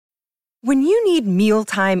When you need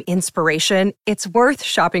mealtime inspiration, it's worth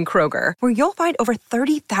shopping Kroger, where you'll find over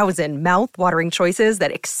 30,000 mouth-watering choices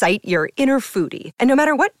that excite your inner foodie. And no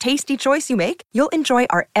matter what tasty choice you make, you'll enjoy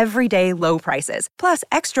our everyday low prices, plus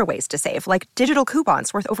extra ways to save, like digital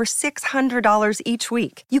coupons worth over $600 each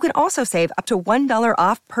week. You can also save up to $1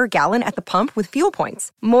 off per gallon at the pump with fuel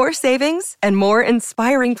points. More savings and more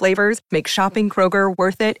inspiring flavors make shopping Kroger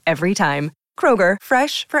worth it every time. Kroger,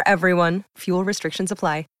 fresh for everyone. Fuel restrictions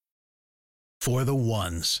apply. For the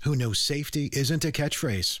ones who know safety isn't a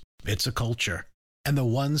catchphrase, it's a culture. And the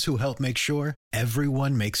ones who help make sure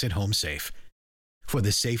everyone makes it home safe. For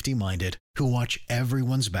the safety-minded who watch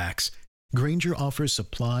everyone's backs, Grainger offers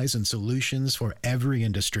supplies and solutions for every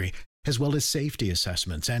industry, as well as safety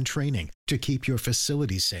assessments and training to keep your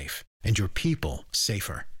facilities safe and your people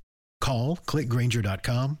safer. Call, click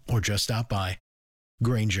Grainger.com, or just stop by.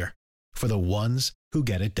 Grainger, for the ones who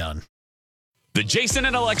get it done. The Jason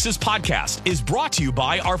and Alexis podcast is brought to you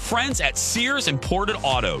by our friends at Sears Imported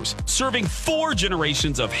Autos, serving 4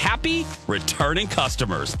 generations of happy, returning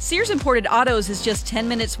customers. Sears Imported Autos is just 10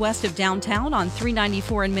 minutes west of downtown on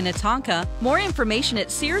 394 in Minnetonka. More information at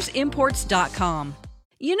SearsImports.com.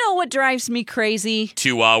 You know what drives me crazy?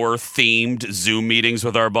 2-hour themed Zoom meetings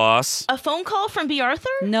with our boss. A phone call from B.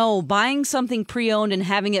 Arthur? No, buying something pre-owned and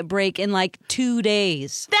having it break in like 2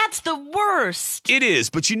 days. That's the worst. It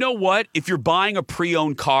is, but you know what? If you're buying a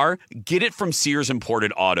pre-owned car, get it from Sears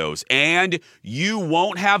Imported Autos, and you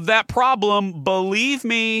won't have that problem, believe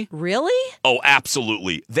me. Really? Oh,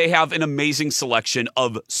 absolutely. They have an amazing selection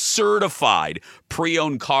of certified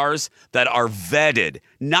pre-owned cars that are vetted,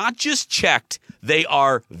 not just checked. They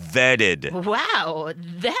are vetted. Wow,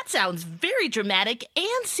 that sounds very dramatic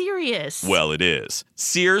and serious. Well, it is.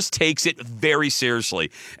 Sears takes it very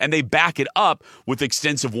seriously, and they back it up with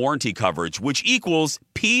extensive warranty coverage, which equals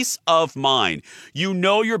peace of mind. You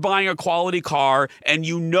know you're buying a quality car, and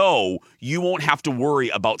you know you won't have to worry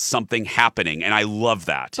about something happening, and I love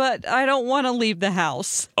that. But I don't want to leave the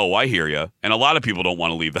house. Oh, I hear you. And a lot of people don't want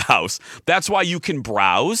to leave the house. That's why you can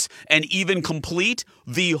browse and even complete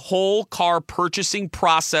the whole car purchasing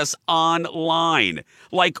process online,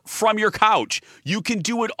 like from your couch. You can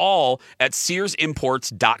do it all at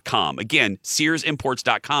SearsImports.com. Again,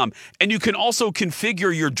 SearsImports.com. And you can also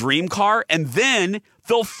configure your dream car, and then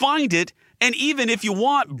they'll find it. And even if you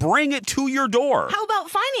want, bring it to your door. How about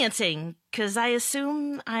financing? Because I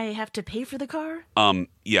assume I have to pay for the car?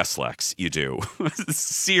 Yes, Lex, you do.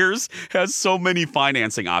 Sears has so many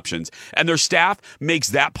financing options, and their staff makes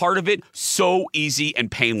that part of it so easy and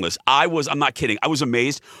painless. I'm not kidding. I was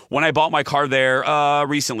amazed when I bought my car there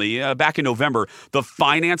recently, back in November. The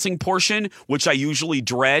financing portion, which I usually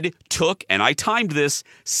dread, took, and I timed this,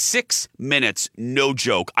 6 minutes. No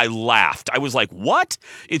joke. I laughed. I was like, what?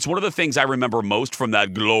 It's one of the things I remember most from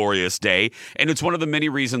that glorious day, and it's one of the many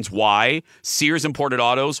reasons why Sears Imported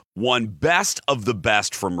Autos won Best of the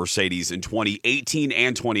Best from Mercedes in 2018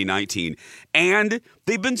 and 2019. And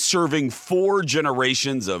they've been serving 4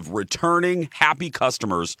 generations of returning happy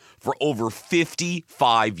customers for over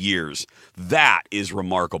 55 years. That is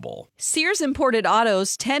remarkable. Sears Imported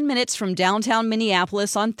Autos, 10 minutes from downtown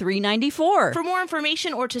Minneapolis on 394. For more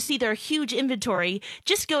information or to see their huge inventory,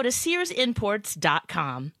 just go to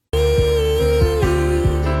SearsImports.com.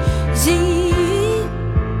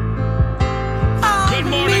 Good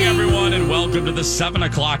morning, everyone, and welcome to the 7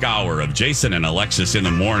 o'clock hour of Jason and Alexis in the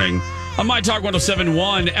morning. On My Talk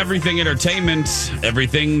 107.1, everything entertainment,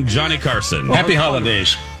 everything Johnny Carson. Happy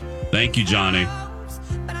holidays. Thank you, Johnny.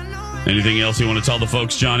 Anything else you want to tell the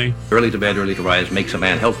folks, Johnny? Early to bed, early to rise makes a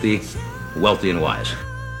man healthy, wealthy, and wise.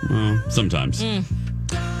 Well, sometimes.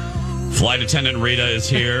 Flight attendant Rita is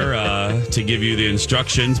here to give you the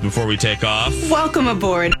instructions before we take off. Welcome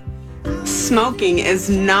aboard. Smoking is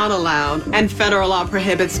not allowed, and federal law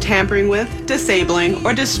prohibits tampering with, disabling,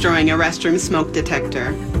 or destroying a restroom smoke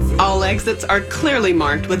detector. All exits are clearly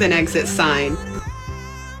marked with an exit sign.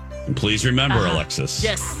 And please remember, Alexis.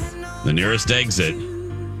 Yes. The nearest exit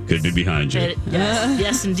could be behind you.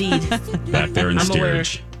 Yes, indeed. Back there in I'm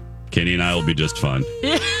steerage. Kenny and I will be just fun.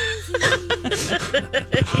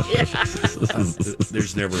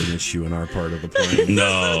 There's never an issue in our part of the plane.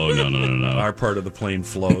 No. Our part of the plane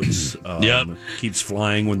floats. Keeps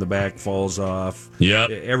flying when the back falls off.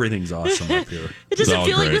 Yep. Everything's awesome up here. It doesn't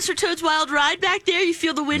feel great. like Mr. Toad's Wild Ride back there? You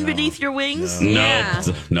feel the wind beneath your wings?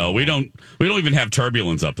 No, we don't even have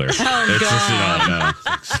turbulence up there. Oh, God.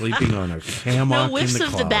 No. Sleeping on a hammock No whiffs in the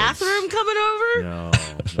of clouds. the bathroom coming over? No.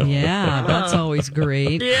 Yeah, that's always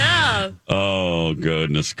great. Yeah. Oh,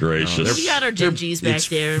 goodness gracious. We got our They're emojis back it's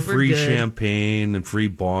there. We're free good. champagne and free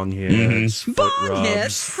bong hits, foot Bong rubs,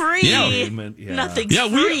 hits? Free. Yeah. Nothing's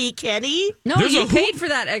free, Kenny. No, There's you a paid for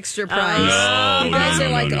that extra price. No, you guys no, are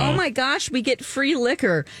no, like, no. oh my gosh, we get free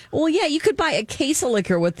liquor. Well, yeah, you could buy a case of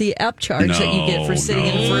liquor with the upcharge that you get for sitting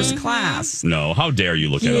in first class. No, how dare you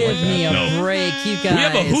look at it Give like that? me a No. break, you guys. We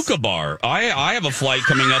have a hookah bar. I have a flight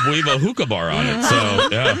coming up. We have a hookah bar on it. So,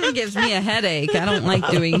 yeah. It gives me a headache. I don't like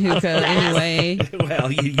doing hookah anyway.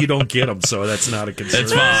 Well, you don't get them, so that's not a concern.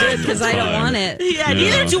 It's fine. Good, because I don't want it. Yeah,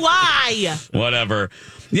 neither do I. Whatever.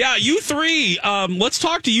 Yeah, you three. Let's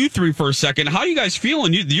talk to you three for a second. How you guys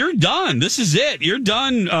feeling? You're done. This is it. You're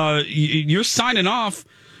done. You're signing off.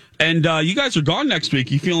 And you guys are gone next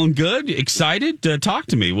week. You feeling good? Excited? Talk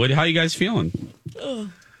to me. How you guys feeling?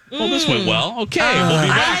 Well, this went well. Okay, we'll be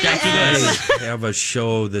back after this. I have a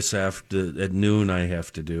show at noon I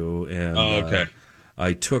have to do. And, okay.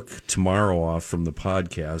 I took tomorrow off from the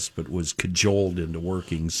podcast, but was cajoled into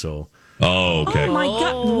working, so... Oh, okay. Oh, my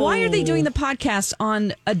God. Why are they doing the podcast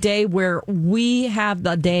on a day where we have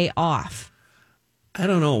the day off? I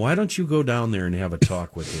don't know. Why don't you go down there and have a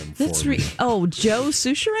talk with him for me? Joe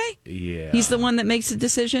Souchere? Yeah. He's the one that makes the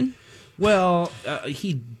decision? Well,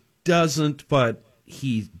 he doesn't, but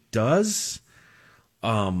he does.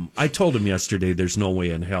 I told him yesterday there's no way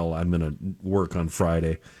in hell I'm going to work on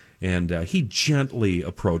Friday. And he gently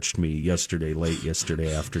approached me late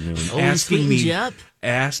yesterday aftenoon,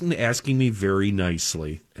 asking me very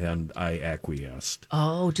nicely, and I acquiesced.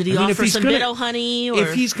 Oh, did he offer some Bitto honey? Or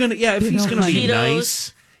if he's gonna be Cheetos?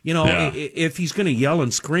 nice, if he's gonna yell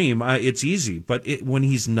and scream, it's easy. But when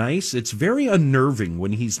he's nice, it's very unnerving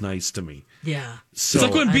when he's nice to me. Yeah, so, it's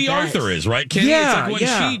like when B. Arthur is, right, Kenny? Yeah, it's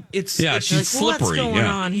like when it's she's like, slippery. What's going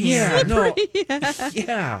on here?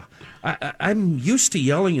 Yeah. I'm used to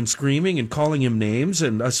yelling and screaming and calling him names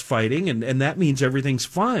and us fighting, and that means everything's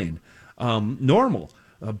fine, normal.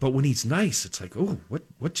 But when he's nice, it's like, oh,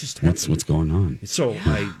 what just happened? What's going on? So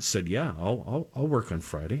I said, yeah, I'll work on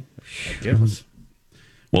Friday, I guess.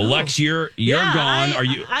 Well, Lex, you're gone. Are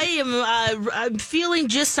you? I am. I'm feeling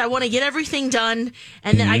I want to get everything done,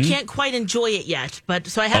 and then I can't quite enjoy it yet. But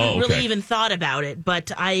so I haven't really even thought about it.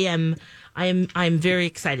 But I'm very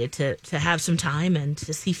excited to have some time and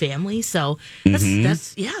to see family. So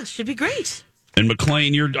that's should be great. And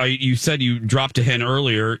McLean, you said you dropped a hen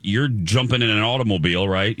earlier. You're jumping in an automobile,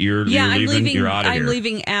 right? You're leaving. You're out of here. I'm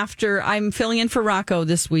leaving after. I'm filling in for Rocco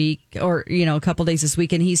this week, or a couple days this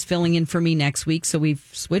week, and he's filling in for me next week. So we've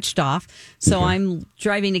switched off. So I'm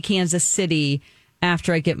driving to Kansas City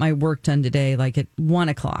after I get my work done today, like at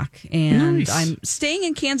 1:00, and nice. I'm staying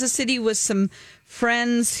in Kansas City with some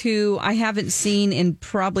friends who I haven't seen in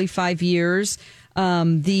probably 5 years.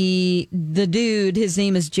 The dude, his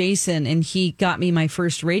name is Jason, and he got me my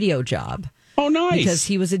first radio job. Oh, nice. Because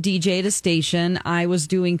he was a DJ at a station. I was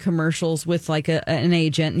doing commercials with like an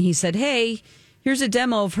agent, and he said, hey, here's a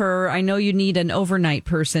demo of her. I know you need an overnight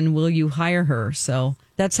person. Will you hire her? So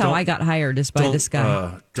that's how I got hired, is by this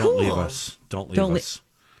guy. Don't leave us. Don't leave us.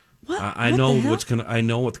 What? I know I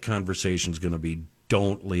know what the conversation's gonna be.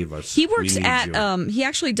 Don't leave us. He works at he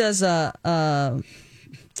actually does a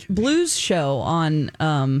blues show on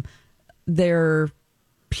their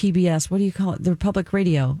PBS. What do you call it? Their public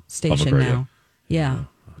radio station now. Yeah.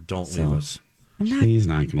 Don't leave us. He's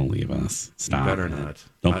not going to leave us. Stop. You better not.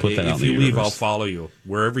 Don't put that out in the If you leave, universe. I'll follow you.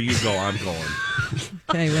 Wherever you go, I'm going.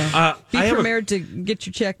 Okay, well, be prepared to get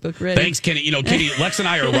your checkbook ready. Thanks, Kenny. Kenny, Lex and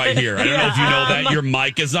I are right here. I don't know if you know that. Your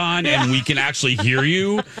mic is on, and we can actually hear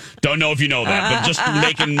you. Don't know if you know that, but just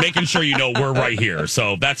making sure you know we're right here.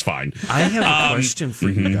 So that's fine. I have a question for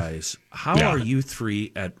you guys. How are you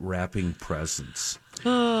three at wrapping presents?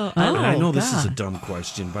 I know this is a dumb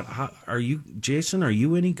question, but how are you, Jason? Are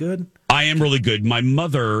you any good? I am really good. My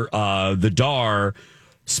mother, the Dar,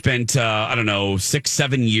 spent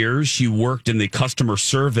 6-7 years. She worked in the customer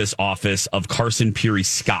service office of Carson Peary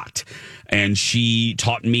Scott, and she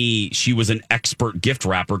taught me. She was an expert gift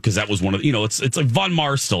wrapper because that was one of it's like Von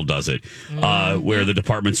Mars still does it, where the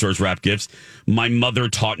department stores wrap gifts. My mother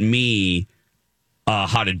taught me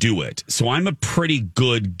how to do it, so I'm a pretty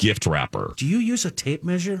good gift wrapper. Do you use a tape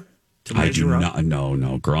measure? I do not.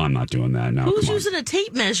 No, girl, I'm not doing that. No, who's using a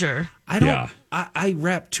tape measure? I don't. Yeah. I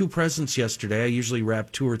wrapped 2 presents yesterday. I usually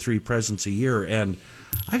wrap 2 or 3 presents a year, and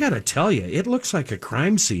I got to tell you, it looks like a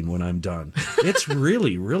crime scene when I'm done. It's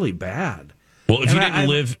really, really bad. Well, if you didn't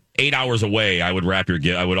live 8 hours away, I would wrap your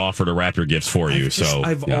gift. I would offer to wrap your gifts for you.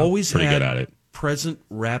 I've always pretty had good at it. Present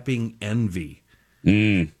wrapping envy.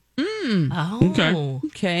 Oh.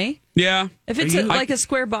 Okay. Yeah. If it's like a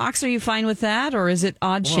square box, are you fine with that, or is it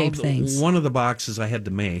odd-shaped things? One of the boxes I had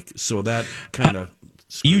to make, so that kind of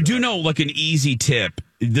You do know, like, an easy tip.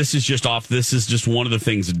 This is just one of the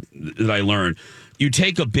things that I learned. You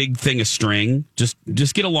take a big thing of string, just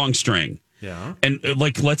get a long string. Yeah. And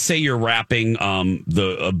like, let's say you're wrapping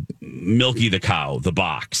the Milky the cow, the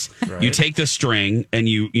box. Right. You take the string and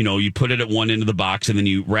you put it at one end of the box, and then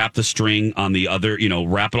you wrap the string on the other,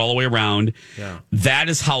 wrap it all the way around. Yeah. That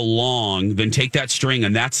is how long, then take that string,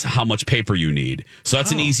 and that's how much paper you need. So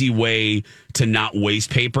that's an easy way to not waste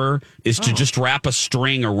paper, is to just wrap a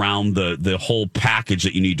string around the whole package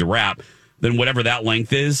that you need to wrap. Then whatever that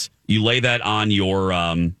length is, you lay that on your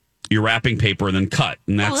wrapping paper and then cut.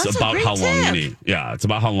 And that's about how long you need. Yeah, it's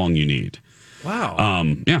about how long you need. Wow.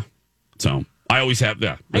 Yeah. So I always have,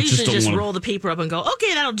 I usually just roll the paper up and go,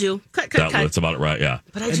 okay, that'll do. Cut. That's about it, right? Yeah.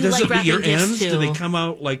 But I do like wrapping your gifts ends, too. do they come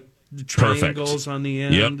out like triangles on the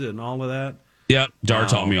end and all of that? Yep. Dar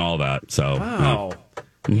taught me all that. So. Wow.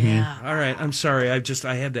 Yeah. All right. I'm sorry. I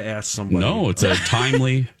had to ask somebody. No, it's a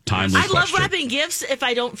timely I question. love wrapping gifts if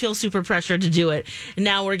I don't feel super pressured to do it. And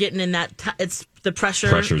now we're getting in that, it's the pressure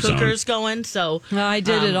cookers zone. going. So I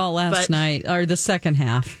did it all last night, or the second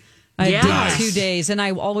half. I did 2 days, and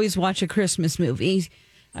I always watch a Christmas movie.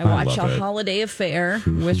 I watch A Holiday Affair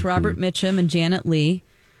with Robert Mitchum and Janet Leigh.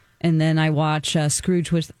 And then I watch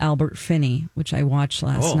Scrooge with Albert Finney, which I watched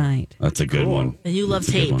last night. That's a good one. And you love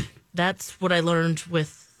tape. That's what I learned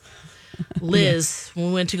with Liz when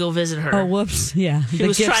we went to go visit her. Oh, whoops. Yeah. She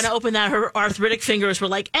was trying to open that. Her arthritic fingers were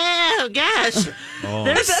like, oh, gosh.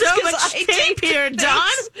 There's so much tape here, Don.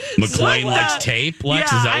 McLean likes tape,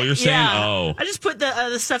 Lex? Is that what you're saying? Yeah. Oh. I just put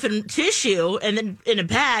the stuff in tissue and then in a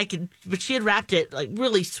bag, but she had wrapped it like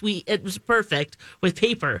really sweet. It was perfect with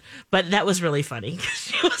paper, but that was really funny.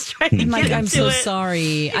 She was trying to get into I'm so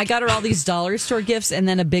sorry. I got her all these dollar store gifts and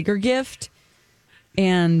then a bigger gift.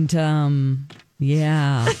 And, the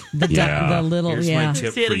little, Here's my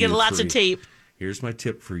tip See, for to get you lots three. of tape. Here's my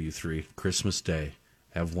tip for you three. Christmas Day.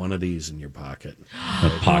 Have one of these in your pocket. A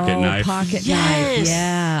pocket knife? Pocket knife.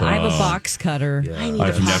 Yeah. I have a box cutter. Yeah.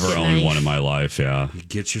 I've never owned one in my life, yeah. You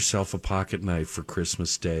get yourself a pocket knife for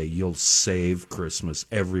Christmas Day. You'll save Christmas.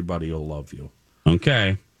 Everybody will love you.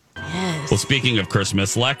 Okay. Yes. Well, speaking of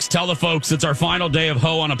Christmas, Lex, tell the folks it's our final day of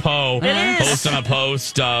Ho on a Po. It is. Post on a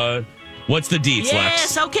post. What's the deets, Lex?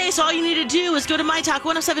 Yes, okay, so all you need to do is go to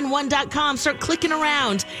mytalk1071.com, start clicking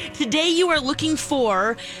around. Today you are looking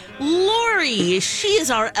for Lori. She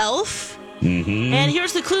is our elf. Mm-hmm. And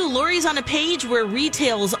here's the clue. Lori's on a page where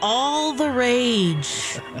retail's all the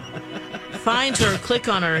rage. Find her, click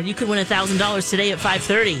on her. You could win $1,000 today at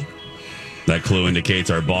 5:30. That clue indicates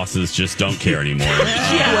our bosses just don't care anymore.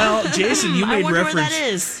 Well, Jason, you made reference. Where that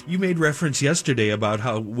is. You made reference yesterday about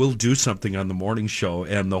how we'll do something on the morning show,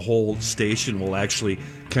 and the whole station will actually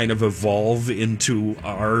kind of evolve into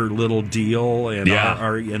our little deal, and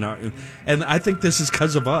our and I think this is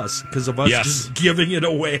because of us just giving it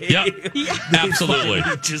away. Yep. Absolutely.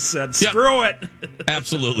 Just said screw it.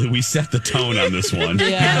 Absolutely, we set the tone on this one.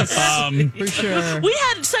 Yes, for sure. We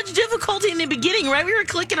had such difficulty in the beginning, right? We were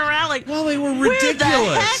clicking around like, well, they were ridiculous.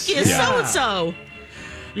 Where the heck is so-and-so?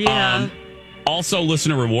 Yeah. Also,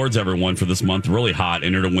 listener rewards, everyone, for this month. Really hot.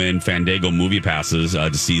 Enter to win Fandango movie passes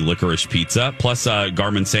to see Licorice Pizza, plus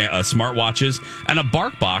Garmin smartwatches, and a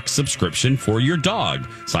BarkBox subscription for your dog.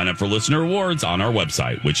 Sign up for listener rewards on our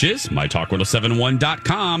website, which is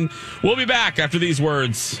mytalk1071.com. We'll be back after these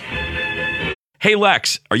words. Hey,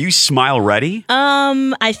 Lex, are you smile ready?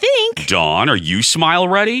 I think. Dawn, are you smile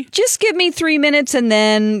ready? Just give me 3 minutes and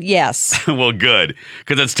then yes. Well, good.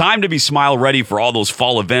 Because it's time to be smile ready for all those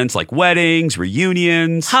fall events like weddings,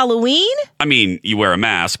 reunions. Halloween? I mean, you wear a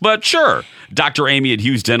mask, but sure. Dr. Amy at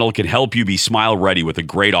Hughes Dental can help you be smile ready with a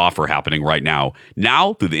great offer happening right now.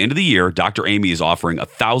 Now, through the end of the year, Dr. Amy is offering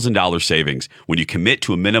 $1,000 savings when you commit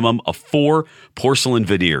to a minimum of 4 porcelain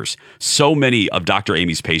veneers. So many of Dr.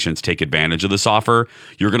 Amy's patients take advantage of this offer.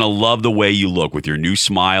 You're going to love the way you look with your new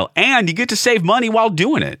smile, and you get to save money while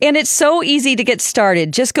doing it. And it's so easy to get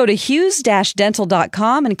started. Just go to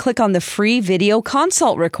hughes-dental.com and click on the free video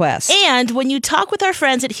consult request. And when you talk with our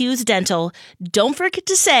friends at Hughes Dental, don't forget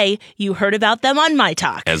to say you heard about them on My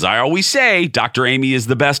Talk. As I always say, Dr. Amy is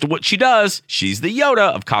the best at what she does. She's the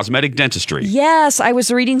Yoda of cosmetic dentistry. Yes, I was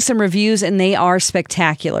reading some reviews and they are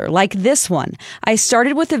spectacular, like this one. I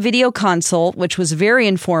started with a video consult, which was very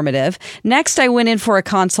informative. Next, I went in for a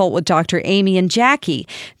consult with Dr. Amy and Jackie.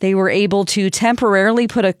 They were able to temporarily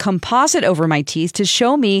put a composite over my teeth to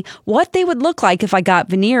show me what they would look like if I got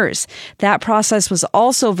veneers. That process was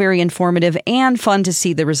also very informative and fun to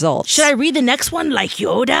see the results. Should I read the next one like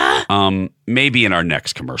Yoda? Maybe in our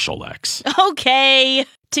next commercial, Lex. Okay.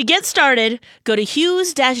 To get started, go to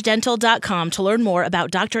hughes-dental.com to learn more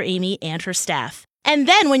about Dr. Amy and her staff. And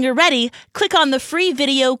then when you're ready, click on the free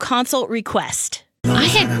video consult request. I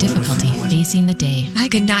had difficulty facing the day. I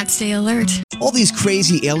could not stay alert. All these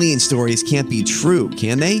crazy alien stories can't be true,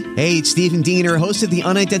 can they? Hey, it's Stephen Diener, host of the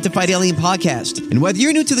Unidentified Alien Podcast. And whether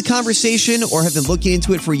you're new to the conversation or have been looking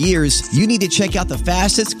into it for years, you need to check out the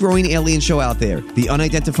fastest growing alien show out there, the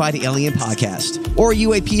Unidentified Alien Podcast, or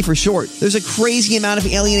UAP for short. There's a crazy amount of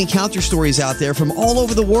alien encounter stories out there from all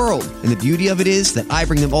over the world. And the beauty of it is that I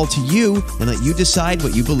bring them all to you and let you decide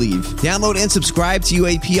what you believe. Download and subscribe to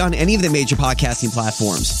UAP on any of the major podcasting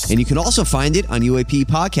platforms. And you can also find it on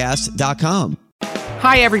UAPpodcast.com.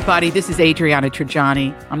 Hi, everybody. This is Adriana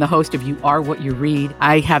Trajani. I'm the host of You Are What You Read.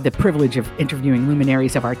 I have the privilege of interviewing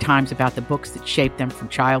luminaries of our times about the books that shaped them from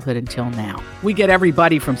childhood until now. We get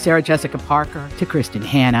everybody from Sarah Jessica Parker to Kristen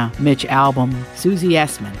Hanna, Mitch Albom, Susie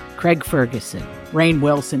Essman, Craig Ferguson, Rainn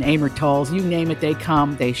Wilson, Amor Tolls, you name it, they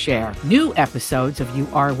come, they share. New episodes of You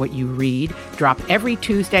Are What You Read drop every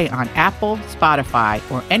Tuesday on Apple, Spotify,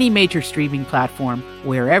 or any major streaming platform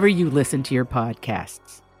wherever you listen to your podcasts.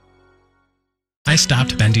 I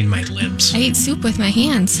stopped bending my limbs. I ate soup with my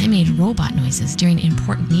hands. I made robot noises during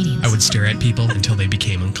important meetings. I would stare at people until they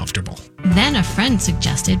became uncomfortable. Then a friend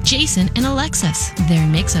suggested Jason and Alexis. Their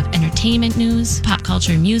mix of entertainment news, pop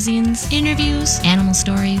culture musings, interviews, animal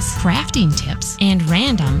stories, crafting tips, and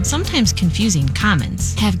random, sometimes confusing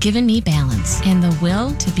comments have given me balance and the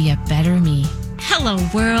will to be a better me. Hello,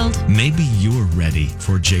 world. Maybe you're ready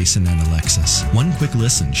for Jason and Alexis. One quick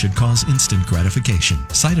listen should cause instant gratification.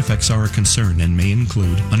 Side effects are a concern and may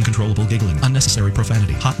include uncontrollable giggling, unnecessary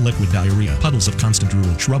profanity, hot liquid diarrhea, puddles of constant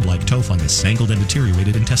drool, shrub-like toe fungus, mangled and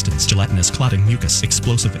deteriorated intestines, gelatinous clotting mucus,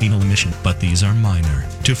 explosive anal emission. But these are minor.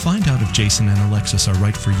 To find out if Jason and Alexis are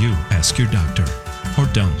right for you, ask your doctor. Or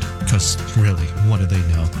don't, because really, what do they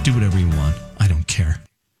know? Do whatever you want. I don't care.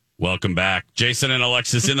 Welcome back. Jason and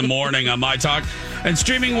Alexis in the morning on My Talk and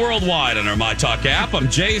streaming worldwide on our My Talk app. I'm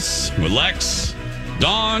Jace with Lex,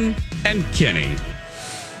 Dawn, and Kenny.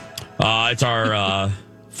 It's our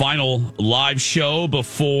final live show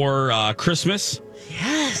before Christmas.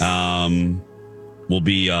 Yes. We'll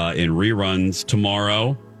be in reruns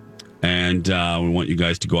tomorrow. And we want you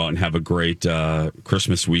guys to go out and have a great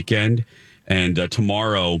Christmas weekend. And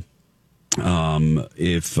tomorrow...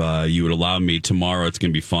 if you would allow me, tomorrow it's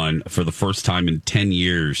going to be fun. For the first time in 10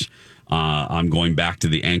 years, I'm going back to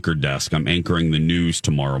the anchor desk. I'm anchoring the news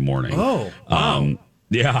tomorrow morning. Oh, wow.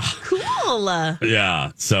 Yeah. Cool.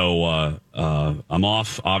 Yeah. So I'm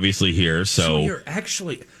off, obviously, here. So you're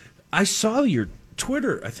actually, I saw your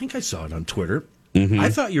Twitter. I think I saw it on Twitter. Mm-hmm. I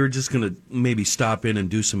thought you were just going to maybe stop in and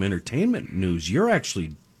do some entertainment news. You're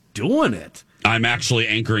actually doing it. I'm actually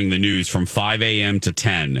anchoring the news from 5 a.m. to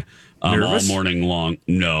 10. All morning long.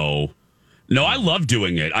 No, I love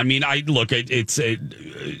doing it. I mean, I don't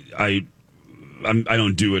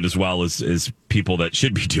do it as well as people that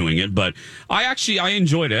should be doing it, but I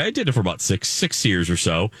enjoyed it. I did it for about six years or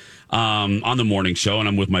so on the morning show, and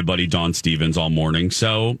I'm with my buddy Dawn Stevens all morning,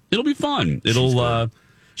 so it'll be fun.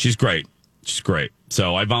 She's great. She's great.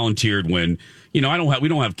 So I volunteered when we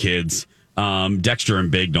don't have kids. Dexter and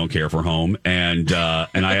Big don't care for home, and I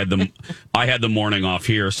had the morning off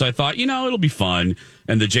here, so I thought, it'll be fun.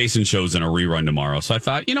 And the Jason show's in a rerun tomorrow, so I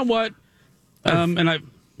thought, you know what? And I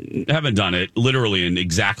haven't done it literally in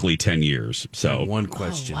exactly 10 years. So one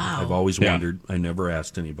question I've always wondered, I never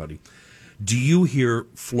asked anybody: do you hear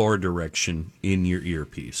floor direction in your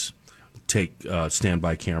earpiece? Take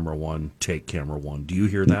standby camera one, take camera one. Do you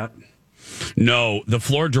hear that? No, the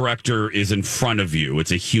floor director is in front of you.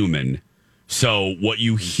 It's a human. So what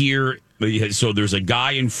you hear, so there's a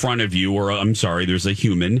guy in front of you, or I'm sorry, there's a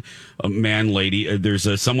human, a man, lady,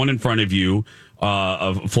 there's someone in front of you,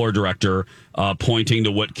 a floor director, pointing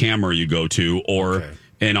to what camera you go to, or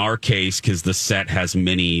in our case, because the set has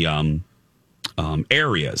many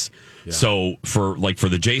areas. Yeah. So for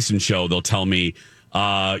the Jason show, they'll tell me,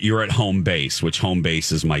 you're at home base, which home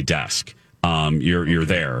base is my desk. You're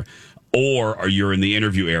there. Or you're in the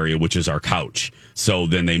interview area, which is our couch. So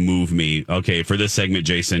then they move me. Okay, for this segment,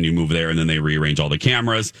 Jason, you move there, and then they rearrange all the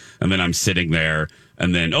cameras, and then I'm sitting there,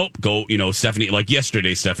 and then go, Stephanie. Like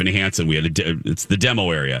yesterday, Stephanie Hansen, we had it's the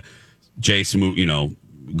demo area. Jason,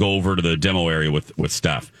 go over to the demo area with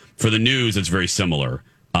Steph. For the news, it's very similar.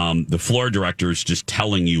 The floor director is just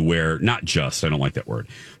telling you where. Not just. I don't like that word.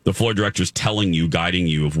 The floor director is telling you, guiding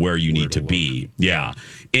you of where you need to be. Yeah,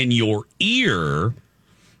 in your ear.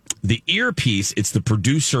 The earpiece, it's the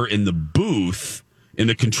producer in the booth, in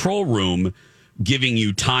the control room, giving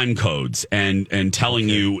you time codes and telling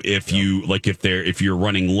you if you like if you're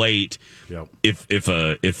running late, if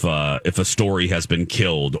a story has been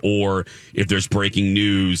killed, or if there's breaking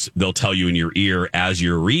news, they'll tell you in your ear as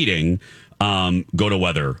you're reading, go to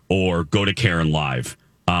weather or go to Karen Live,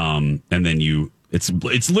 and then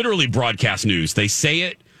it's literally broadcast news. They say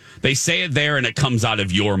it there, and it comes out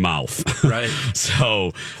of your mouth. Right.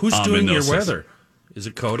 So who's doing your weather? Is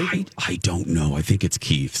it Cody? I don't know. I think it's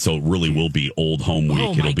Keith. So it really will be old home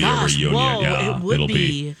week. It'll be a reunion. Whoa, it'll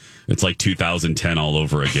be. It's like 2010 all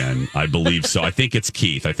over again. I believe so. I think it's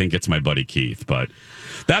Keith. I think it's my buddy Keith. But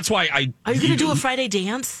that's why Are you going to do a Friday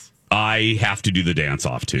dance? I have to do the dance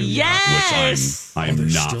off too. Yes, which I'm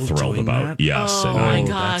not thrilled about. That? Yes. Oh my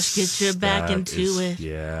gosh, get you back into it.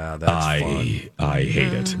 Yeah, that's fun. I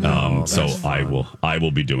hate it. So fun. I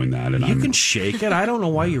will be doing that. And you can shake it. I don't know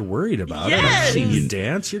why you're worried about it. I've seen you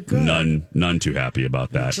dance. You're good. None too happy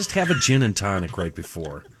about that. Just have a gin and tonic right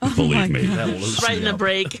before. Believe me, that'll loosen right in a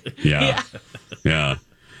break. Yeah.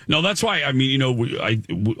 No, that's why. I mean,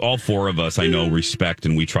 all four of us, I know, respect,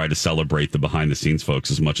 and we try to celebrate the behind the scenes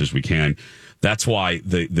folks as much as we can. That's why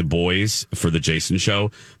the boys for the Jason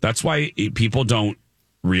Show. That's why people don't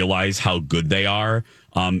realize how good they are.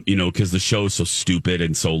 Because the show is so stupid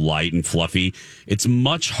and so light and fluffy. It's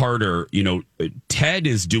much harder. Ted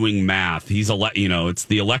is doing math. It's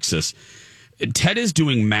the Alexis. Ted is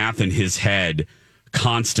doing math in his head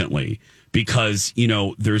constantly. Because,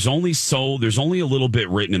 there's only a little bit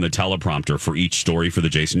written in the teleprompter for each story for the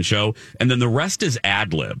Jason Show, and then the rest is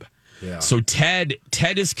ad lib. Yeah. So Ted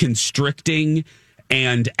is constricting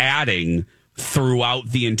and adding throughout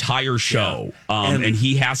the entire show. Yeah. And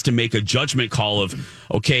he has to make a judgment call of,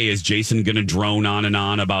 okay, is Jason going to drone on and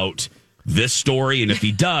on about this story? And if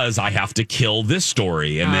he does, I have to kill this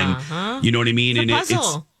story. And then, you know what I mean? It's a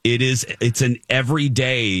puzzle. It's an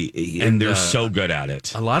everyday, and they're so good at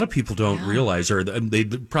it. A lot of people don't realize, or they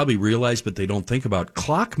probably realize, but they don't think about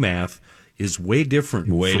clock math is way different.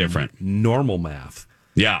 From normal math.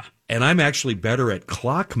 Yeah. And I'm actually better at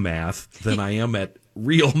clock math than I am at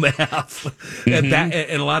real math. And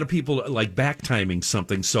a lot of people like back timing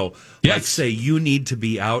something. So let's say you need to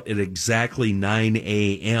be out at exactly 9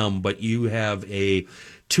 a.m., but you have a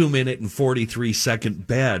 2-minute and 43-second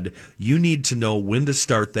bed. You need to know when to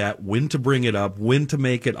start that, when to bring it up, when to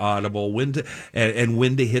make it audible, when to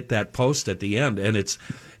hit that post at the end. And it's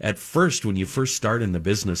at first, when you first start in the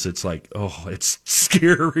business, it's like, oh, it's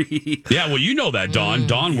scary. Yeah, well, you know that, Dawn.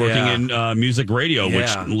 Dawn working in music radio,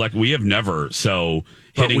 which we have never. So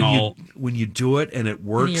when you do it and it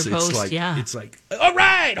works, it's like, all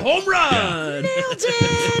right, home run. Nailed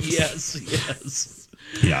it. Yes.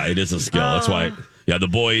 Yeah, it is a skill. That's why. Yeah, the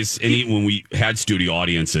boys, when we had studio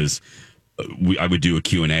audiences, I would do a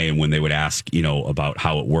Q&A, and when they would ask, about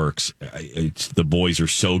how it works, the boys are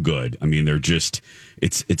so good. I mean, they're just,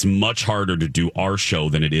 it's much harder to do our show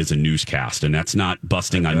than it is a newscast. And that's not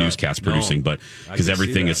busting on newscast producing, but because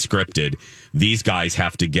everything is scripted, these guys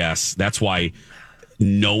have to guess. That's why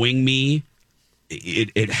knowing me,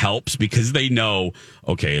 it helps, because they know,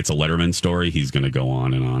 okay, it's a Letterman story. He's going to go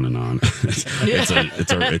on and on and on.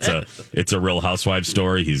 it's a Real Housewives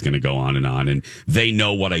story. He's going to go on, and they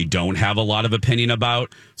know what I don't have a lot of opinion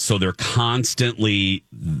about. So they're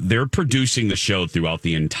producing the show throughout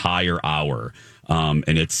the entire hour.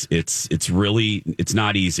 And it's really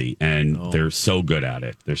not easy, and they're so good at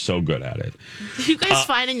it. Do you guys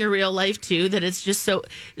find in your real life too that it's just so,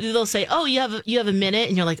 they'll say, "Oh, you have a minute,"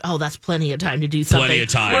 and you're like, "Oh, that's plenty of time to do something." Plenty of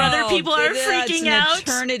time. Where other people are freaking out.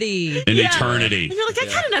 Eternity. Eternity. And you're like, I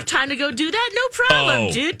got enough time to go do that. No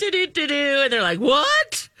problem. Do. And they're like,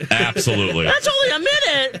 "What?" Absolutely. That's only a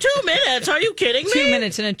minute. 2 minutes. Are you kidding me? 2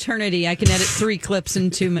 minutes, an eternity. I can edit 3 clips in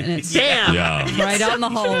 2 minutes. Damn. Yeah. Right out in the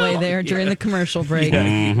hallway there during the commercial break.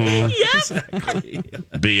 Exactly.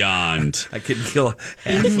 Beyond. I could kill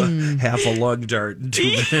half a lug dart in 2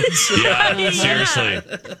 minutes. Yeah, seriously.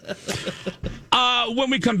 When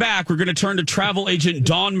we come back, we're going to turn to travel agent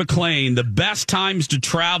Dawn McLean, the best times to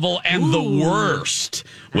travel and the worst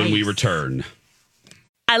when we return.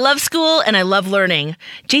 I love school and I love learning.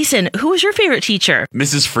 Jason, who was your favorite teacher?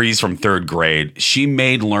 Mrs. Freeze from 3rd grade. She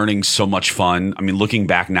made learning so much fun. I mean, looking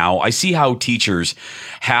back now, I see how teachers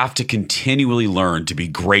have to continually learn to be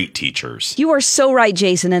great teachers. You are so right,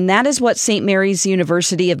 Jason, and that is what St. Mary's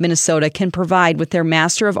University of Minnesota can provide with their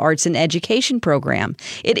Master of Arts in Education program.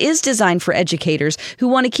 It is designed for educators who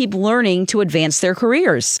want to keep learning to advance their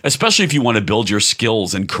careers. Especially if you want to build your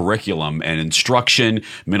skills in curriculum and instruction,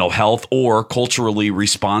 mental health, or culturally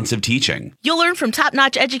responsive teaching. You'll learn from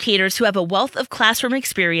top-notch educators who have a wealth of classroom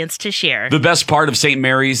experience to share. The best part of St.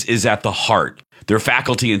 Mary's is at the heart. Their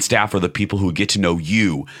faculty and staff are the people who get to know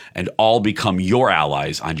you and all become your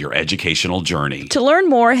allies on your educational journey. To learn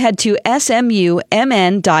more, head to smumn.edu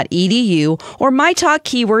or my talk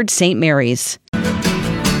keyword St. Mary's. Welcome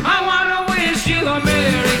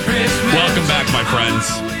back, my friends.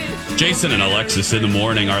 Jason and Alexis in the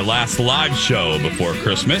morning, our last live show before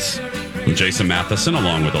Christmas. I'm Jason Matheson,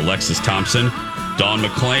 along with Alexis Thompson, Dawn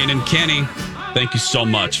McClain, and Kenny. Thank you so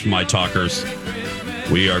much, my talkers.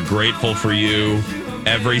 We are grateful for you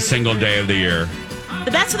every single day of the year.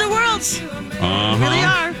 The best of the world. Uh-huh. Really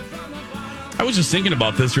are. I was just thinking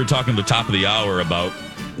about this. You were talking at the top of the hour about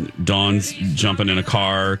Dawn's jumping in a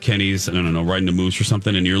car, Kenny's, I don't know, riding a moose or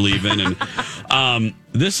something, and you're leaving. And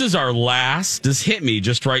this is our last, this hit me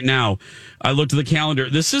just right now. I looked at the calendar.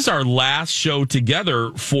 This is our last show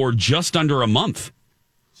together for just under a month.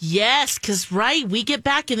 Yes, because, we get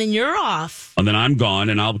back and then you're off. And then I'm gone,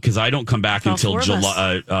 and because I don't come back until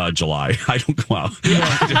July. I don't go out.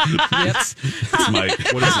 That's my,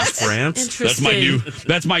 what is this, France?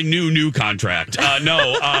 That's my new contract.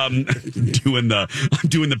 I'm doing the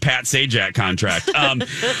Pat Sajak contract.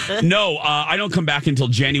 I don't come back until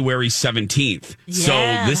January 17th.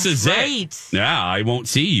 Yeah, so this is it. Yeah, I won't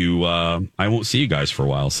see you. I won't see you guys for a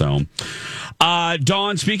while. So.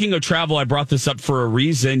 Dawn, speaking of travel, I brought this up for a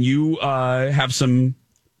reason. You have some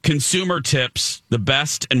consumer tips, the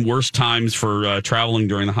best and worst times for traveling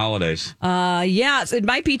during the holidays. It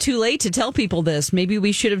might be too late to tell people this. Maybe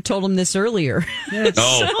we should have told them this earlier.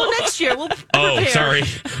 Well, next year we'll prepare. Sorry.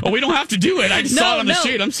 We don't have to do it. I just saw it on the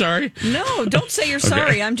sheet. I'm sorry. No, don't say you're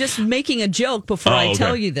sorry. Okay. I'm just making a joke before I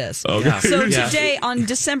tell you this. Okay. So today, on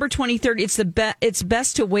December 23rd, it's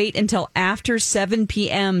best to wait until after 7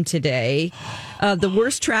 p.m. today. The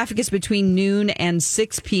worst traffic is between noon and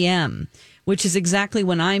 6 p.m., which is exactly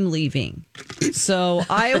when I'm leaving. So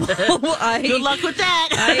good luck with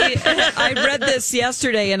that. I read this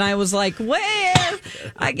yesterday and I was like, well,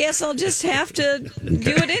 I guess I'll just have to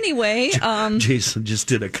do it anyway. Jason just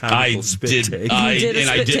did a comical spit take. He did a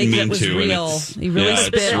spit take that was real. He really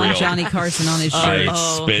spit on Johnny Carson on his shirt.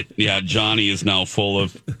 Spit. Yeah, Johnny is now full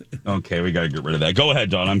of... Okay, we got to get rid of that. Go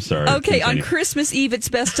ahead, Dawn. I'm sorry. Okay, Continue. On Christmas Eve, it's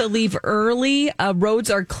best to leave early.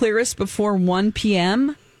 Roads are clearest before 1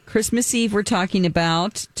 p.m., Christmas Eve, we're talking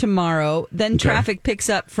about tomorrow. Then traffic picks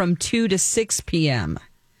up from 2 to 6 p.m.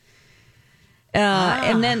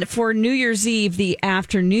 And then for New Year's Eve, the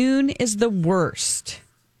afternoon is the worst.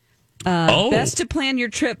 Best to plan your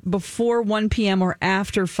trip before 1 p.m. or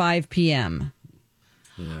after 5 p.m.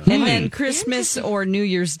 Yeah. And then Christmas or New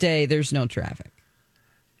Year's Day, there's no traffic.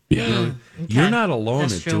 Yeah. You're not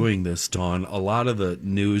alone at doing this, Dawn. A lot of the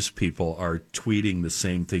news people are tweeting the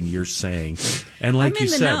same thing you're saying. And like I'm in you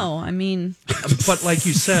the said, know. I mean, but like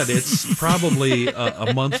you said, it's probably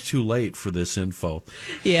a month too late for this info.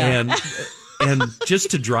 Yeah. And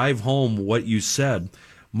just to drive home what you said,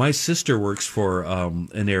 my sister works for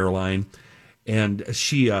an airline, and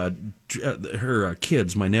she her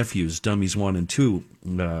kids, my nephews, Dummies 1 and 2,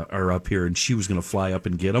 are up here, and she was going to fly up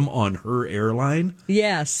and get them on her airline.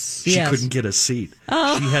 Yes. She couldn't get a seat.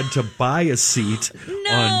 Oh. She had to buy a seat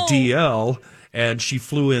on DL, and she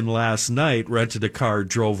flew in last night, rented a car,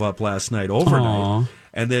 drove up last night overnight. Aww.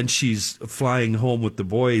 And then she's flying home with the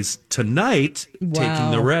boys tonight,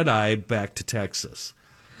 taking the red eye back to Texas.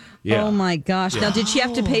 Yeah. Oh, my gosh. Yeah. Now, did she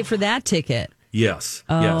have to pay for that ticket? Yes.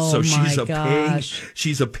 Oh, yes. So she's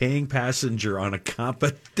she's a paying passenger on a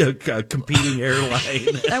competing airline.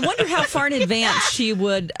 I wonder how far in advance she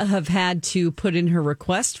would have had to put in her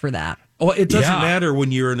request for that. Oh, it doesn't matter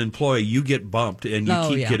when you're an employee. You get bumped, and you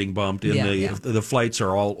keep getting bumped, and the flights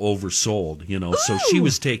are all oversold. You know, so she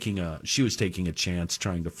was taking a chance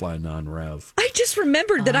trying to fly non-rev. I just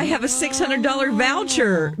remembered that I have a $600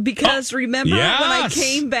 voucher because remember when I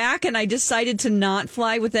came back and I decided to not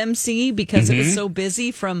fly with MC because it was so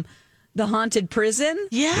busy from the haunted prison?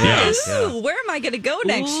 Yes. Ooh, where am I going to go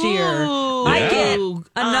next year? I get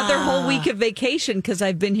another whole week of vacation because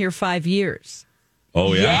I've been here 5 years.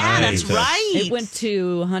 Oh, yeah. Yeah, that's right. It went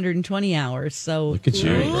to 120 hours. So look at you.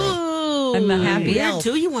 Ooh. I'm a happy Where elf.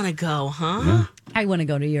 do you want to go, huh? Yeah. I want to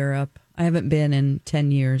go to Europe. I haven't been in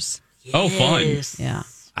 10 years. Yes. Oh, fun. Yeah.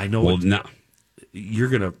 I know. Well, no. You're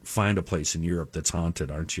going to find a place in Europe that's haunted,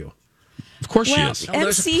 aren't you? Of course she is. Oh,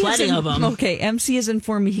 there's plenty of them. Okay, MC has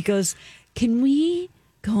informed me. He goes, can we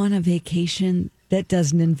go on a vacation that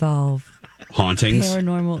doesn't involve hauntings,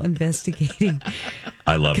 paranormal investigating?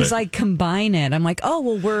 I love it because I combine it. I'm like, oh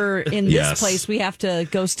well, we're in this place. We have to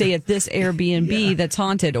go stay at this Airbnb that's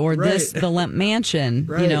haunted, or the Lemp Mansion.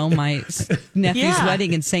 Right. You know, my nephew's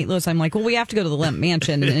wedding in St. Louis. I'm like, well, we have to go to the Lemp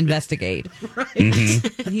Mansion and investigate. Right. And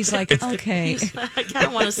he's like, okay. I kind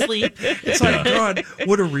of want to sleep. It's like, God,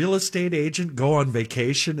 would a real estate agent go on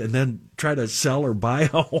vacation and then try to sell or buy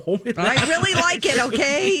a home? I really like it,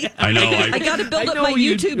 okay? I know. I got to build up my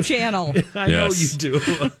YouTube channel. I know you do.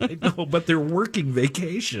 I know, but they're working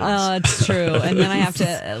vacations. It's true. And then I have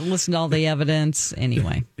to listen to all the evidence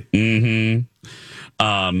anyway.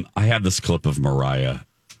 I have this clip of Mariah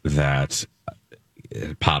that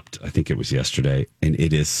popped, I think it was yesterday, and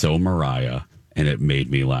it is so Mariah, and it made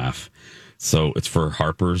me laugh. So it's for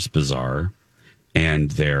Harper's Bazaar,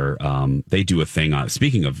 and they do a thing on,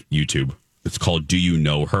 speaking of YouTube, it's called Do You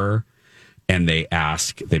Know Her? And they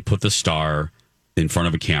put the star in front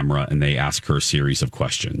of a camera and they ask her a series of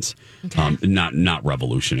questions. Okay. Not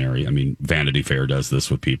revolutionary. I mean, Vanity Fair does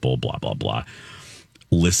this with people, blah, blah, blah.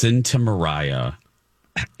 Listen to Mariah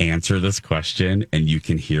answer this question, and you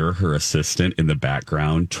can hear her assistant in the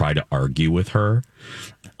background try to argue with her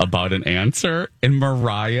about an answer. And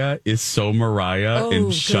Mariah is so Mariah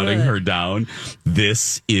in shutting her down.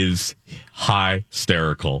 This is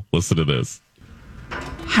hysterical. Listen to this.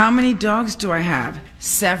 How many dogs do I have?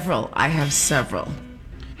 Several. I have several.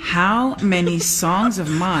 How many songs of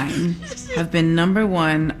mine have been number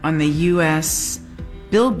one on the U.S.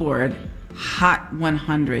 Billboard Hot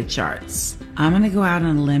 100 charts? I'm going to go out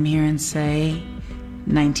on a limb here and say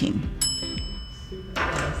 19.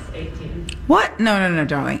 Yes, 18. What? No,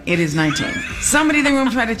 darling. It is 19. Somebody in the room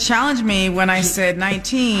tried to challenge me when I said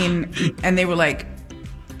 19, and they were like,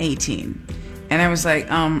 18. And I was like,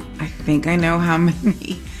 I think I know how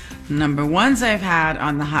many number ones I've had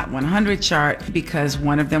on the Hot 100 chart, because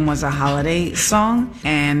one of them was a holiday song,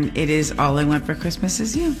 and it is All I Want for Christmas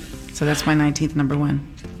Is You. So that's my 19th number one.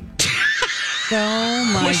 Oh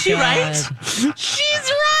my God. Was she right? She's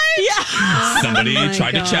right. Yeah. Somebody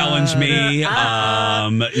tried to challenge me.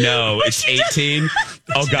 No, it's 18.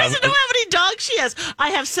 Oh, she God. doesn't know how many dogs she has.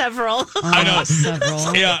 I have several. I know.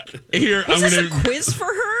 Several. Yeah. Here, was this a quiz for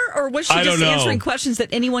her, or was she just answering questions that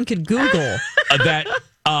anyone could Google?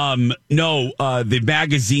 The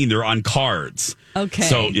magazine, they're on cards. Okay.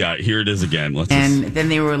 So, yeah, here it is again. And then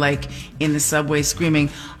they were like in the subway screaming,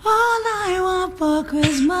 all I want for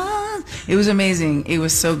Christmas. It was amazing. It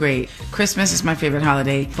was so great. Christmas is my favorite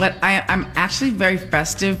holiday. But I'm actually very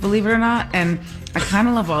festive, believe it or not. And I kind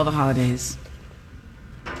of love all the holidays.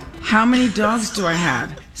 How many dogs do I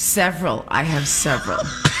have? Several. I have several.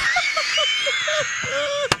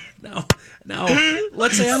 Now,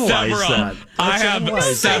 let's analyze that. I have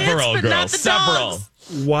several, girls. Several.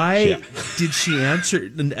 Why did she answer?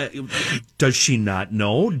 Does she not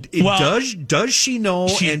know? Does she know?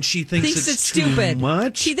 And she thinks it's stupid. Too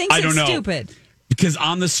much? She thinks it's stupid. Because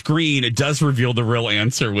on the screen, it does reveal the real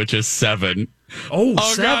answer, which is 7. Oh,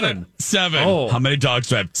 7. 7. Oh. How many dogs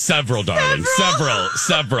do I have? Several, darling.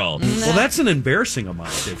 Several. Well, that's an embarrassing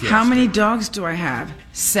amount. How many dogs do I have?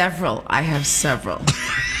 Several. I have several.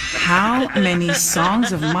 How many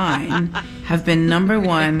songs of mine have been number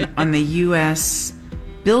one on the U.S.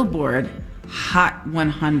 Billboard Hot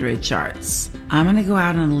 100 charts? I'm going to go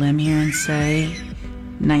out on a limb here and say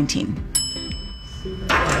 19.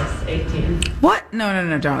 Yes, 18. What?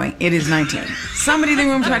 No, darling. It is 19. Somebody in the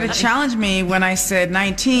room tried to challenge me when I said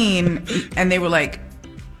 19, and they were like,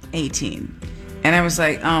 18. And I was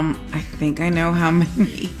like, I think I know how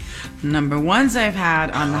many number ones I've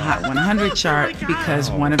had on the Hot 100 chart,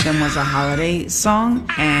 because one of them was a holiday song,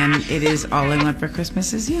 and it is All I Want for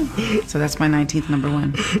Christmas Is You. So that's my 19th number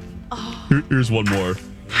one. Here's one more.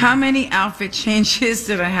 How many outfit changes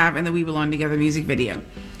did I have in the We Belong Together music video?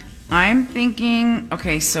 I'm thinking,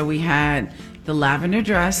 okay, so we had the lavender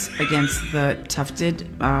dress against the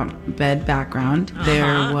tufted bed background.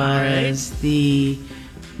 There was the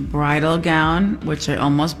bridal gown, which I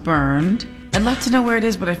almost burned. I'd love to know where it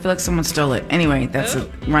is, but I feel like someone stole it. Anyway, that's a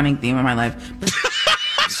running theme in my life.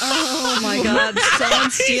 Oh my God,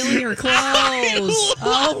 someone's stealing your clothes.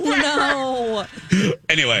 Oh no.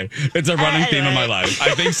 Anyway, it's a running theme in my life.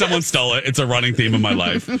 I think someone stole it. It's a running theme in my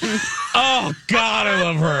life. Oh God, I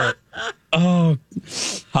love her. Oh,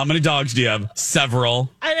 how many dogs do you have? Several.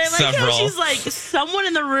 And I like how she's like, someone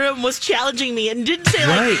in the room was challenging me and didn't say,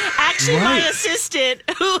 my assistant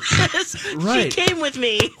she came with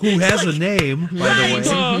me. Who has a name, by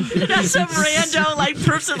the way. That's some rando,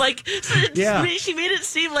 person, she made it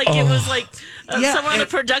seem like it was like someone on the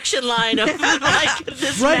production line of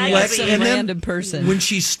this magazine. And then random person. When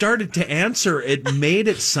she started to answer, it made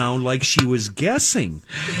it sound like she was guessing.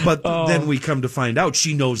 But then we come to find out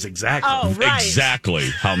she knows exactly. Oh, right. Exactly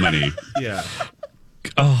how many. Yeah.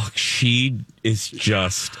 Oh, she is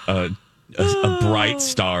just a bright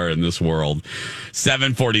star in this world.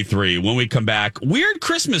 7:43. When we come back, weird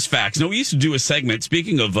Christmas facts. No, we used to do a segment.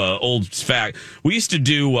 Speaking of old fact, we used to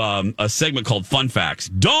do a segment called Fun Facts.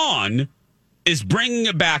 Dawn is bringing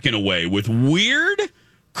it back in a way with weird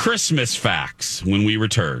Christmas facts when we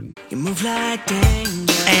return. You move like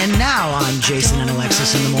danger. And now on Jason and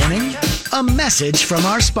Alexis in the Morning, a message from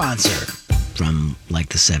our sponsor from like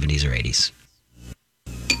the 70s or 80s.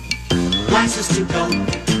 Glasses to go,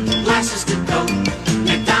 glasses to go.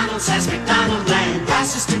 McDonald's has McDonald Land.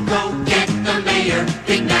 Glasses to go, get the mayor,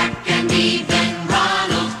 Big Mac, and even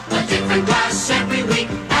Ronald. A different glass every week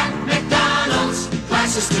at McDonald's.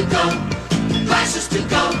 Glasses to go, glasses to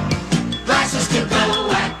go, glasses to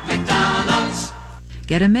go at McDonald's.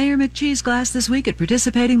 Get a Mayor McCheese glass this week at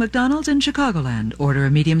participating McDonald's in Chicagoland. Order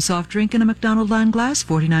a medium soft drink in a McDonald Land glass,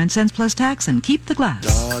 49 cents plus tax, and keep the glass.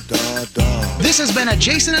 This has been a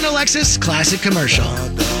Jason and Alexis classic commercial.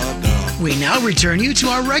 We now return you to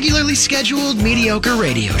our regularly scheduled mediocre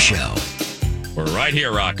radio show. We're right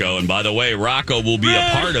here, Rocco. And by the way, Rocco will be a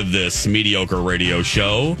part of this mediocre radio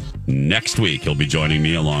show next week. He'll be joining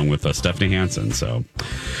me along with Stephanie Hansen. So,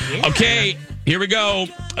 okay, here we go.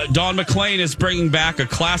 Dawn McClain is bringing back a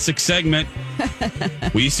classic segment.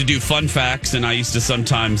 We used to do fun facts, and I used to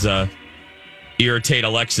sometimes irritate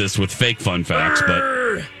Alexis with fake fun facts,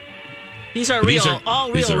 but these are real, all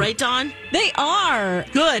real, right, Dawn? They are.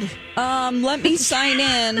 Good. Let me sign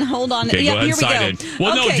in. Hold on. Okay, Yep, go ahead here and sign in.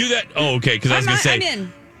 Well, okay. no, do that. Oh, okay, because I was going to say. I'm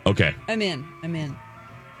in. Okay. I'm in.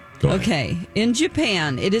 Go ahead. Okay. In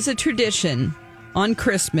Japan, it is a tradition on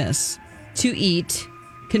Christmas to eat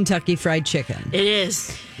Kentucky Fried Chicken. It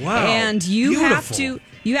is. Wow. And you Beautiful.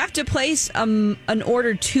 have to place an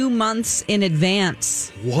order 2 months in advance.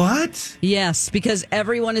 What? Yes, because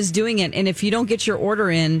everyone is doing it, and if you don't get your order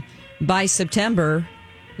in by September,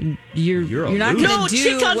 you're not going no to do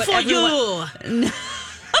chicken what for everyone... you.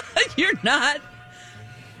 You're not.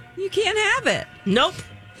 You can't have it. Nope.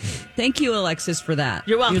 Thank you, Alexis, for that.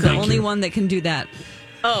 You're welcome. You're the Thank only you. one that can do that.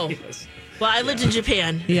 Oh, well, I lived in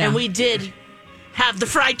Japan, Yeah. and we did have the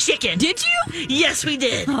fried chicken. Did you? Yes, we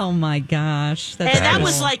did. Oh my gosh, And that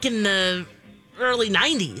was like in the early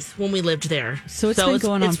 90s when we lived there. So it's been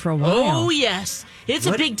going on for a while. Oh, yes. It's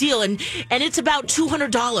a big deal, and it's about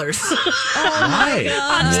 $200 Why?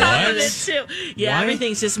 on top of What? it, too. Yeah, Why?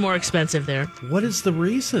 everything's just more expensive there. What is the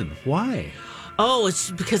reason? Why? Oh, it's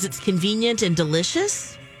because it's convenient and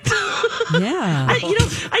delicious. Yeah.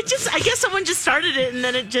 I guess someone just started it, and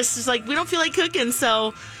then it just is like, we don't feel like cooking,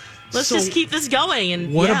 so let's So just keep this going.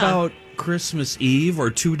 And What yeah. about Christmas Eve or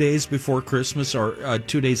 2 days before Christmas or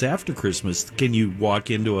 2 days after Christmas? Can you walk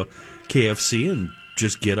into a KFC and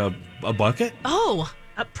just get a bucket? Oh,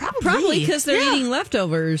 probably. Probably because they're Yeah. eating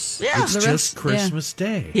leftovers. Yeah. It's The just rest- Christmas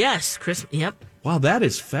Day. Yes, Christmas. Yep. Wow, that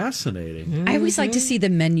is fascinating. I always like to see the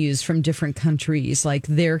menus from different countries, like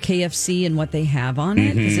their KFC and what they have on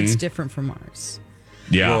it, because it's different from ours.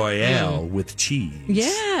 Yeah. Royale with cheese.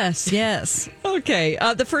 Yes. Okay.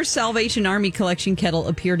 The first Salvation Army collection kettle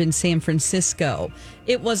appeared in San Francisco.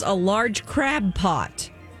 It was a large crab pot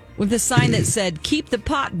with a sign that said, "Keep the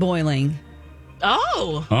pot boiling."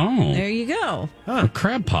 Oh. Oh. There you go. A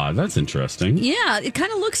crab pod. That's interesting. Yeah, it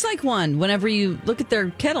kind of looks like one. Whenever you look at their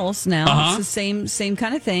kettles now, Uh-huh. it's the same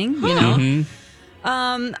kind of thing, you know.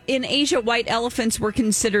 Mhm. In Asia, white elephants were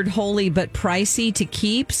considered holy but pricey to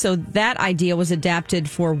keep, so that idea was adapted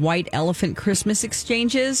for white elephant Christmas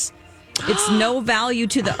exchanges. It's no value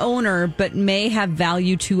to the owner, but may have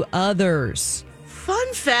value to others.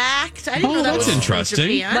 Fun fact. I didn't know that that's was from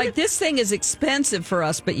interesting. Japan. Like, this thing is expensive for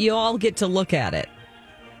us, but you all get to look at it.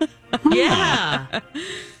 Yeah.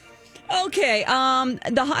 Okay,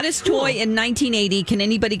 the hottest toy in 1980. Can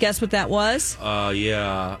anybody guess what that was?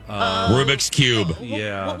 Yeah. Rubik's Cube.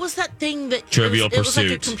 Yeah. What was that thing that Trivial it was like a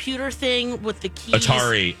Pursuit. computer thing with the keys?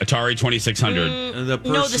 Atari 2600.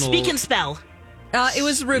 No, the speak and spell. It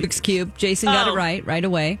was Rubik's Cube. Jason got it right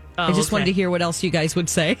away. I just wanted to hear what else you guys would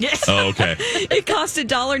say. Yes. Oh, okay. It cost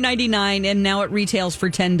 $1.99, and now it retails for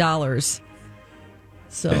 $10.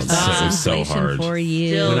 So It's that's so inflation hard. for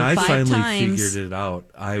you. When I 5 finally times. figured it out,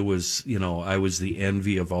 I was the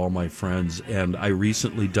envy of all my friends, and I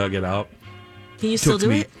recently dug it out. Can you still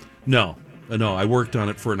do it? No, I worked on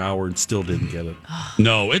it for an hour and still didn't get it.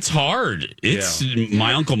 No, it's hard. It's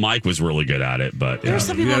my Uncle Mike was really good at it, but There are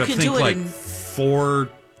some people you who gotta can think do it like in 4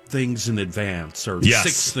 things in advance or Yes.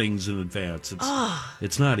 6 things in advance.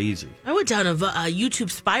 It's not easy. I went down a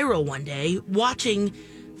YouTube spiral one day watching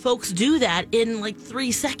folks do that in like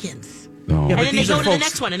 3 seconds. Oh. Yeah, And but then they these go are to the folks-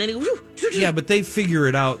 next one, and then they go, Yeah, but they figure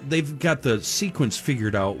it out. They've got the sequence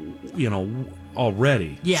figured out,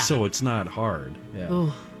 already. Yeah. So it's not hard. Yeah.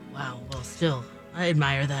 oh, Wow. Well, still, I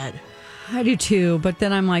admire that. I do too, but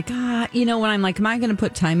then I'm like, when I'm like, am I going to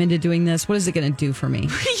put time into doing this? What is it going to do for me?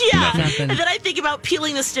 Yeah. Nothing. And then I think about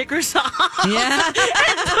peeling the stickers off. Yeah. And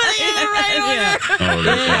putting it in the right order.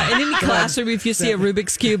 Yeah. In any classroom, if you see a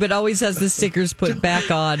Rubik's Cube, it always has the stickers put back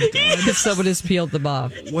on because someone has peeled them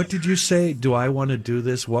off. What did you say? Do I want to do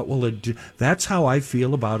this? What will it do? That's how I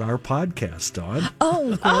feel about our podcast, Dawn.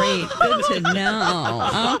 Oh, great. Good to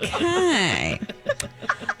know. Okay.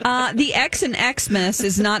 The X in Xmas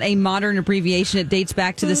is not a modern abbreviation. It dates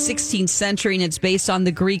back to the 16th century, and it's based on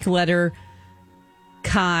the Greek letter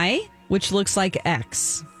chi, which looks like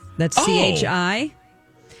X. That's CHI.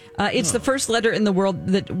 It's the first letter in the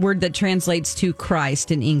word that translates to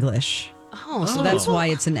Christ in English. Oh, so that's why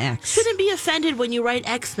it's an X. Shouldn't be offended when you write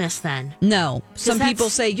Xmas then. No. Some people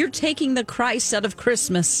say, you're taking the Christ out of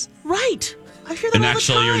Christmas. Right. I hear that And all the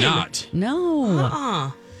actually, you're time. not.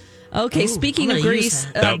 No. Okay, speaking of Greece,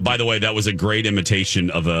 By the way, that was a great imitation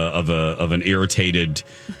of an irritated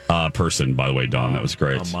person. By the way, Dawn, that was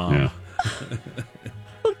great. Yeah.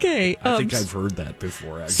 Okay, I think I've heard that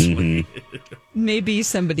before, actually. Maybe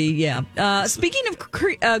somebody, yeah. Speaking of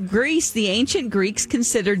Greece, the ancient Greeks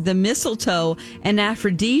considered the mistletoe an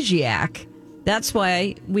aphrodisiac. That's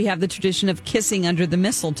why we have the tradition of kissing under the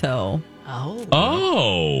mistletoe.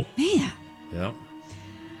 Oh. Man. Yeah.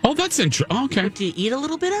 Oh, that's interesting. Okay. Do you eat a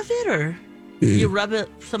little bit of it, or you rub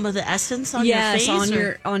some of the essence on your face?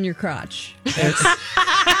 Yes, on your crotch. You take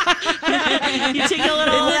a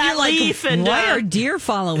little of that leaf and why are deer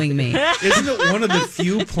following me? Isn't it one of the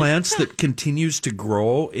few plants that continues to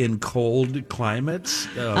grow in cold climates?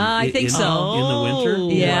 I think so. In the winter?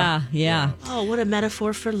 Yeah. Oh, what a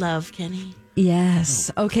metaphor for love, Kenny. Yes.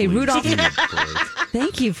 Okay, Rudolph.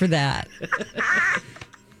 Thank you for that.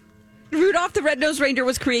 Rudolph the Red-Nosed Reindeer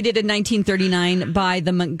was created in 1939 by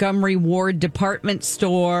the Montgomery Ward Department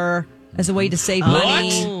Store as a way to save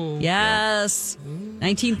money. Yes.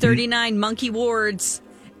 1939, Monkey Wards.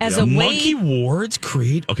 Monkey Wards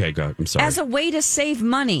create. Okay, go ahead. I'm sorry. As a way to save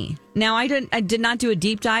money. Now, I did not do a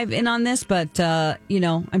deep dive in on this, but,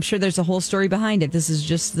 I'm sure there's a whole story behind it. This is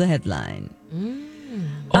just the headline.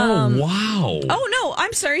 Wow. Oh, no,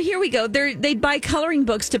 I'm sorry. Here we go. They'd buy coloring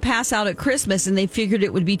books to pass out at Christmas, and they figured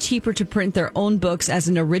it would be cheaper to print their own books as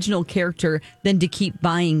an original character than to keep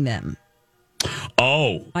buying them.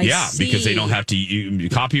 Oh, because they don't have to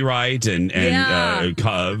copyright and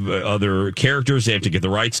other characters they have to get the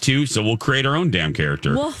rights to, so we'll create our own damn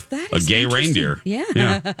character. Well, that is a gay reindeer.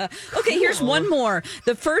 Yeah. Okay, here's one more.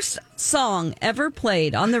 The first song ever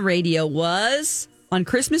played on the radio was on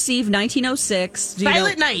Christmas Eve, 1906.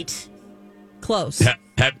 Silent Night. Close.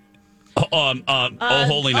 Oh,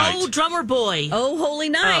 Holy Night. Oh, Drummer Boy. Oh, Holy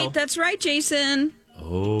Night. Oh. That's right, Jason.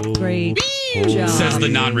 Oh, great job. Says the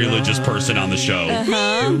non-religious person on the show.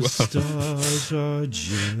 Uh-huh. Stars are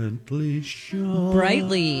gently shining.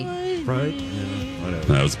 Brightly. Right? Yeah,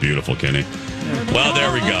 whatever. That was beautiful, Kenny. Well,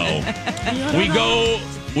 there we go.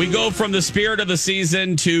 We go from the spirit of the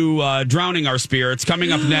season to drowning our spirits.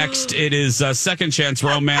 Coming up next, it is Second Chance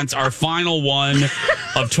Romance, our final one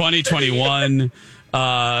of 2021.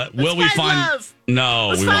 Will we find love? No,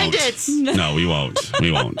 Let's we find won't. it. No, we won't.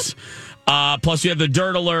 We won't. Plus, we have the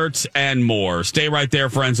Dirt Alert and more. Stay right there,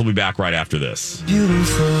 friends. We'll be back right after this.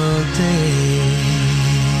 Beautiful day.